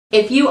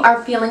If you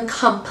are feeling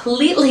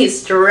completely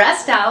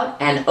stressed out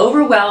and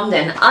overwhelmed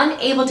and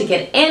unable to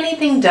get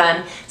anything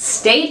done,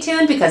 stay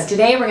tuned because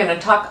today we're going to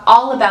talk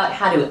all about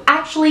how to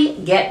actually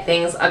get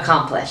things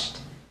accomplished.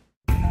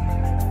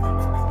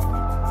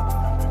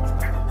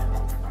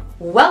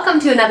 Welcome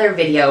to another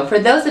video. For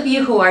those of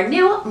you who are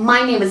new,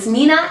 my name is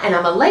Nina and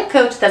I'm a life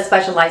coach that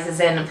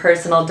specializes in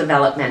personal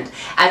development.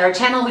 At our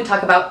channel, we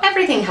talk about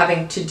everything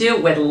having to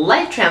do with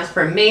life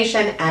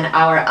transformation and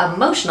our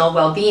emotional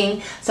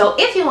well-being. So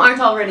if you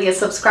aren't already a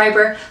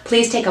subscriber,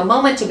 please take a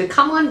moment to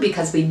become one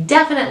because we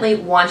definitely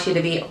want you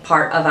to be a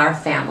part of our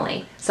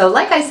family. So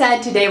like I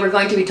said, today we're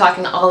going to be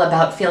talking all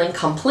about feeling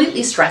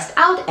completely stressed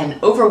out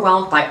and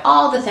overwhelmed by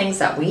all the things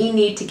that we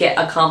need to get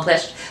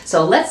accomplished.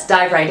 So let's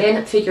dive right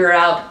in, figure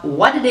out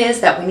what it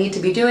is that we need to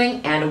be doing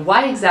and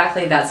why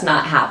exactly that's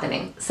not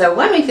happening. So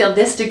when we feel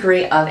this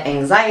degree of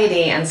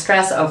anxiety and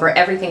stress over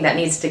everything that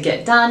needs to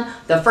get done,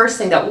 the first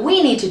thing that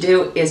we need to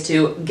do is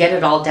to get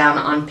it all down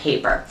on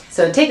paper.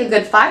 So take a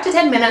good 5 to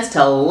 10 minutes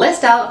to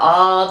list out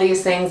all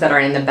these things that are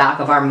in the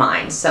back of our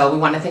mind. So we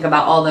want to think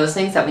about all those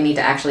things that we need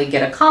to actually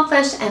get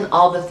accomplished and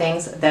all the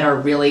things that are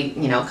really,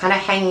 kind of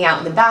hanging out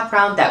in the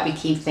background that we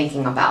keep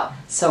thinking about.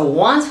 So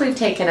once we've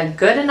taken a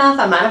good enough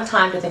amount of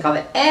time to think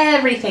of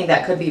everything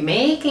that could be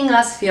making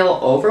us feel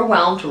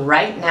overwhelmed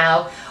right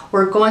now,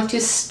 we're going to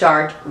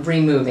start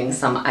removing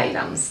some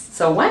items.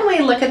 So when we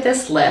look at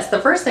this list, the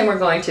first thing we're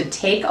going to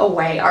take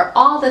away are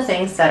all the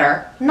things that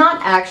are not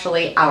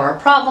actually our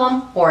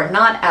problem or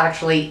not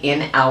actually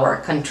in our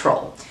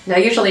control. Now,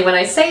 usually when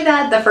I say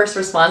that, the first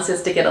response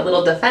is to get a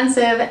little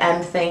defensive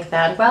and think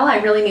that, well, I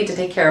really need to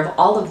take care of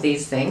all of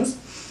these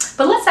things.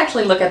 But let's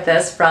actually look at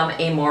this from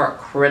a more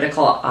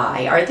critical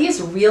eye. Are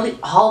these really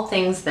all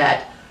things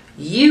that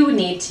you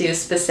need to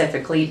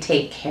specifically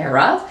take care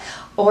of?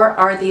 Or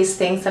are these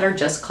things that are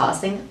just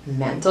causing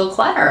mental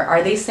clutter?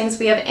 Are these things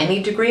we have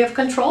any degree of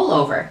control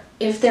over?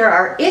 If there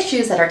are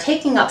issues that are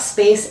taking up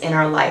space in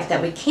our life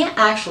that we can't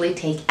actually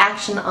take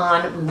action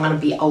on, we want to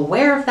be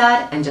aware of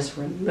that and just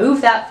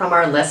remove that from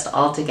our list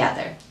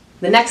altogether.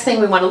 The next thing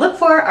we want to look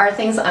for are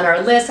things on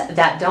our list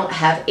that don't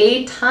have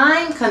a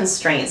time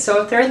constraint.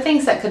 So if there are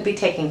things that could be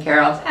taken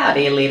care of at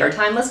a later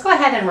time, let's go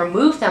ahead and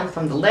remove them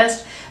from the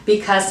list,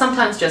 because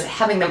sometimes just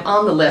having them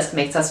on the list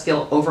makes us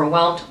feel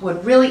overwhelmed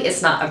when really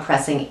it's not a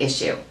pressing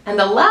issue. And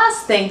the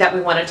last thing that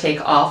we want to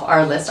take off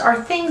our list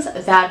are things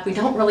that we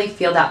don't really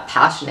feel that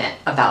passionate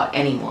about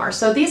anymore.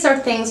 So these are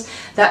things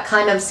that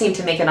kind of seem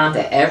to make it onto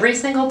every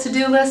single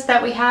to-do list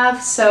that we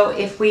have. So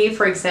if we,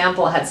 for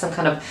example, had some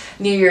kind of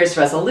New Year's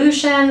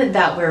resolution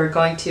that we're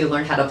going to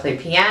learn how to play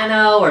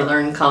piano or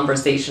learn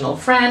conversational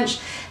French,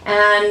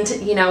 and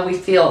we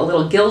feel a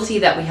little guilty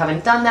that we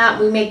haven't done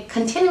that, we may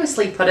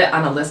continuously put it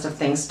on a list of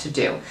things to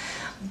do.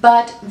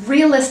 But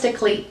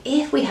realistically,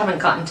 if we haven't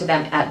gotten to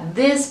them at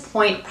this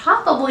point,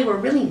 probably we're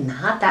really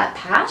not that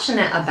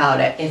passionate about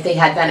it. If they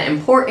had been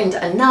important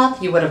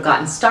enough, you would have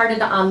gotten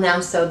started on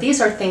them. So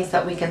these are things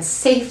that we can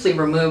safely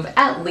remove,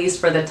 at least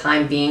for the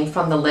time being,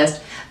 from the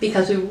list,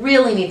 because we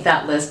really need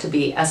that list to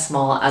be as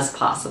small as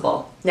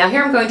possible. Now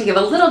here I'm going to give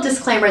a little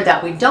disclaimer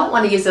that we don't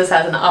want to use this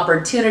as an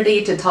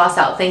opportunity to toss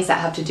out things that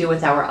have to do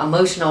with our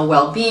emotional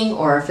well-being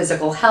or our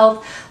physical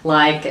health,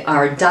 like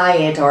our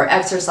diet or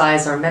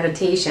exercise or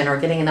meditation or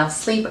getting enough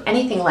sleep,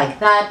 anything like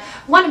that.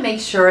 We want to make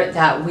sure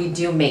that we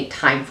do make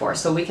time for,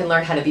 so we can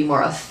learn how to be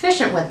more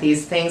efficient with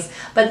these things,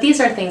 but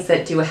these are things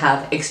that do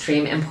have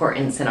extreme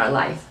importance in our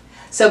life.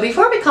 So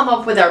before we come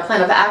up with our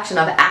plan of action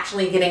of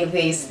actually getting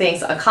these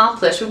things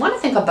accomplished, we want to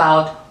think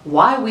about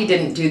why we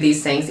didn't do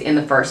these things in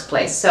the first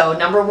place. So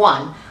number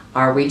one,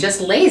 are we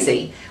just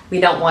lazy? We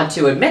don't want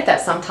to admit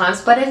that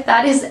sometimes, but if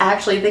that is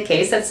actually the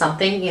case, it's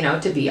something,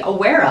 to be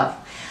aware of.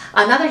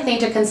 Another thing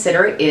to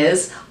consider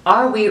is,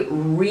 are we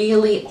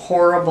really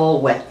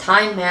horrible with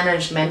time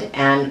management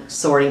and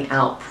sorting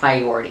out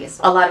priorities?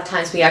 A lot of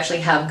times we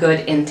actually have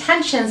good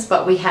intentions,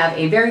 but we have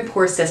a very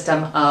poor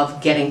system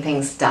of getting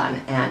things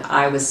done. And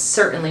I was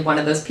certainly one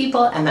of those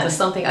people, and that is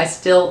something I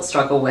still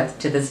struggle with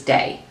to this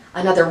day.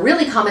 Another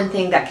really common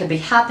thing that could be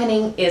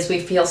happening is we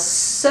feel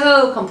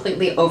so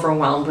completely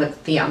overwhelmed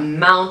with the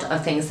amount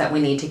of things that we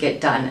need to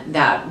get done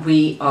that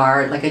we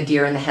are like a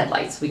deer in the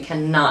headlights. We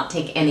cannot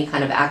take any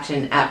kind of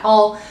action at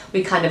all.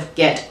 We kind of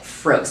get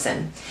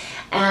frozen.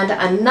 And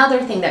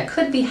another thing that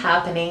could be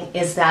happening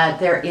is that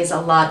there is a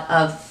lot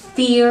of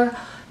fear,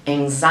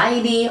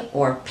 anxiety,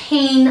 or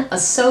pain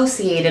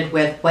associated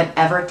with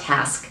whatever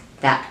task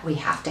that we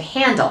have to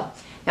handle.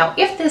 Now,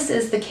 if this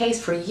is the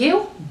case for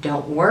you,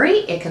 don't worry,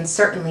 it can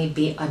certainly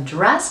be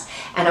addressed.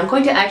 And I'm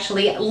going to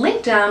actually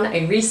link down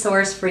a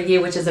resource for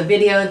you, which is a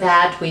video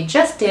that we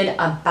just did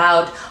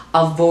about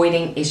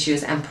avoiding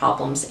issues and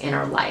problems in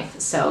our life.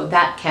 So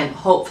that can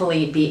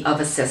hopefully be of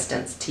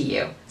assistance to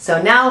you.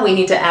 So now we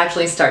need to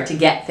actually start to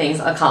get things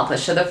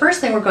accomplished. So the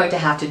first thing we're going to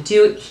have to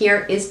do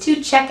here is to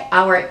check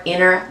our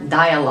inner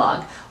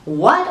dialogue.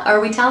 What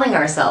are we telling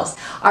ourselves?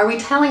 Are we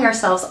telling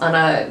ourselves on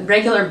a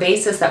regular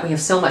basis that we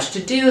have so much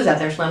to do, that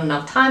there's not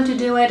enough time to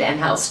do it, and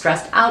how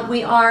stressed out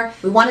we are?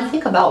 We want to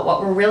think about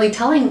what we're really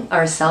telling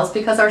ourselves,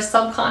 because our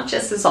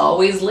subconscious is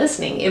always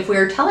listening. If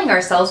we're telling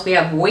ourselves we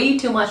have way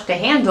too much to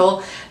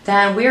handle,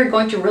 then we're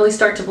going to really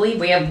start to believe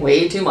we have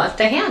way too much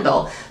to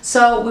handle.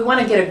 So we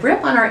want to get a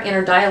grip on our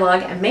inner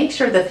dialogue and make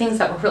sure the things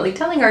that we're really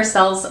telling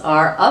ourselves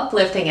are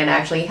uplifting and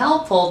actually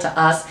helpful to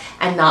us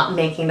and not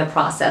making the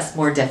process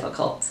more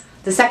difficult.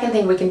 The second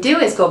thing we can do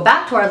is go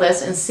back to our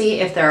list and see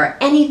if there are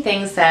any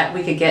things that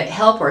we could get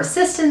help or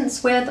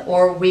assistance with,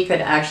 or we could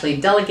actually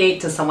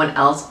delegate to someone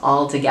else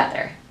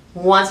altogether.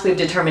 Once we've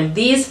determined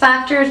these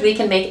factors, we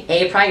can make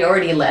a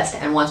priority list.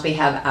 And once we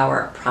have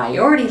our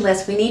priority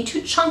list, we need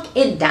to chunk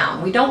it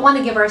down. We don't want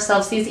to give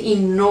ourselves these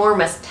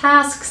enormous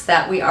tasks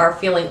that we are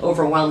feeling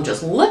overwhelmed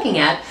just looking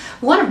at.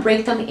 We want to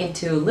break them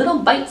into little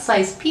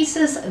bite-sized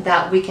pieces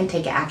that we can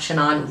take action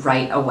on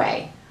right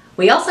away.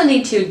 We also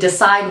need to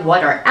decide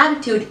what our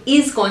attitude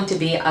is going to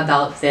be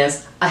about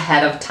this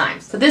ahead of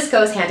time. So this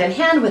goes hand in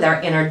hand with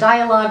our inner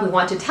dialogue. We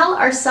want to tell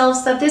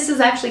ourselves that this is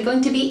actually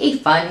going to be a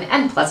fun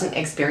and pleasant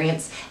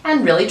experience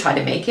and really try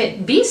to make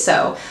it be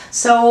so.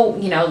 So,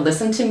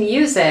 listen to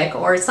music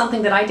or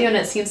something that I do, and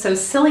it seems so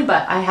silly,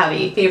 but I have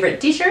a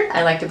favorite t-shirt.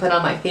 I like to put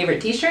on my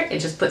favorite t-shirt. It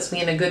just puts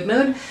me in a good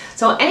mood.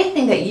 So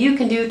anything that you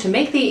can do to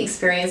make the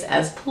experience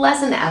as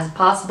pleasant as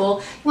possible,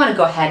 you want to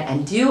go ahead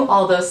and do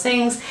all those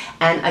things.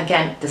 And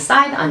again,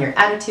 decide on your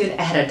attitude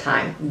ahead of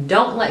time.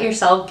 Don't let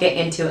yourself get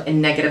into a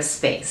negative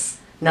space.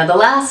 Now the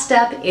last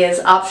step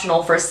is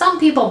optional for some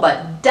people,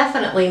 but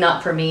definitely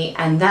not for me,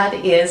 and that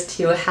is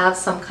to have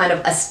some kind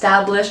of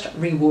established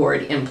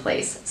reward in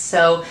place.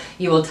 So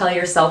you will tell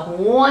yourself,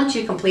 once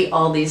you complete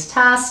all these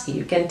tasks,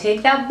 you can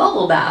take that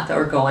bubble bath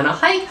or go on a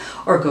hike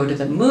or go to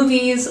the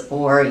movies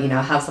or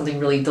have something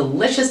really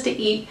delicious to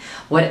eat.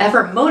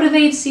 Whatever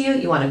motivates you,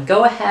 you want to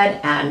go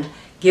ahead and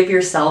give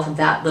yourself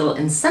that little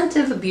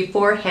incentive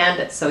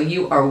beforehand so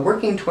you are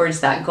working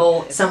towards that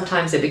goal.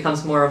 Sometimes it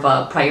becomes more of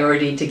a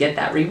priority to get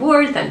that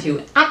reward than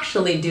to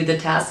actually do the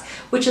task,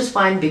 which is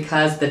fine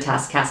because the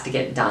task has to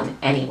get done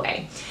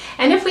anyway.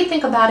 And if we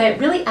think about it,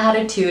 really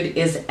attitude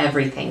is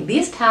everything.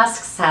 These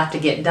tasks have to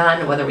get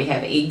done whether we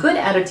have a good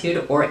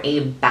attitude or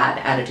a bad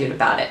attitude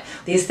about it.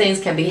 These things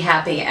can be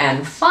happy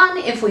and fun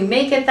if we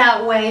make it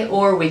that way,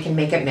 or we can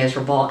make it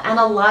miserable. And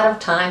a lot of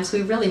times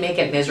we really make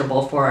it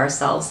miserable for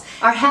ourselves.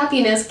 Our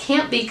happiness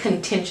can't be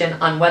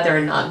contingent on whether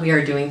or not we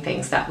are doing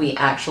things that we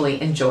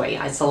actually enjoy.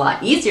 It's a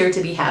lot easier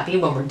to be happy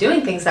when we're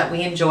doing things that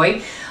we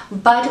enjoy,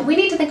 but we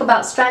need to think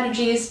about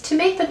strategies to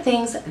make the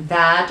things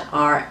that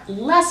are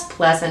less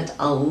pleasant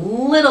a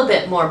little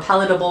bit more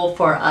palatable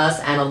for us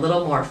and a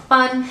little more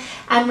fun.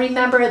 And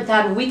remember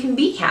that we can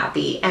be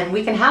happy and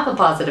we can have a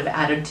positive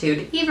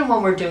attitude even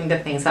when we're doing the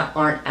things that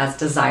aren't as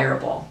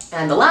desirable.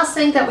 And the last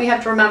thing that we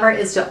have to remember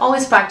is to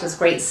always practice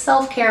great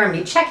self-care and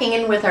be checking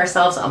in with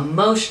ourselves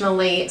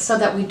emotionally so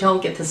that we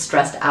don't get this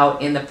stressed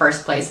out in the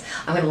first place.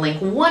 I'm going to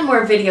link one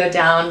more video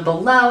down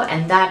below,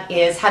 and that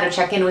is how to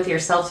check in with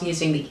yourself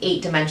using the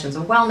 8 dimensions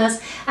of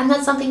wellness. And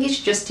that's something you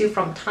should just do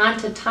from time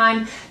to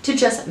time to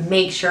just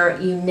make sure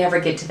you never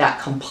get to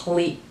that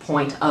complete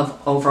point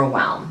of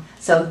overwhelm.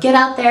 So get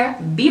out there,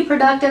 be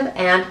productive,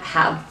 and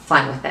have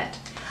fun with it.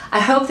 I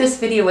hope this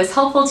video was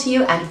helpful to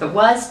you, and if it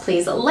was,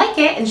 please like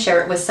it and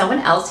share it with someone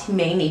else who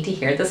may need to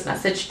hear this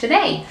message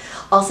today.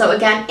 Also,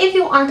 again, if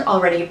you aren't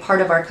already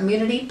part of our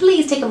community,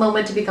 please take a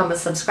moment to become a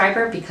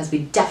subscriber, because we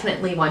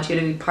definitely want you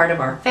to be part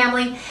of our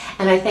family.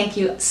 And I thank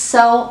you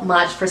so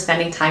much for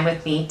spending time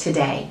with me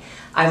today.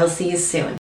 I will see you soon.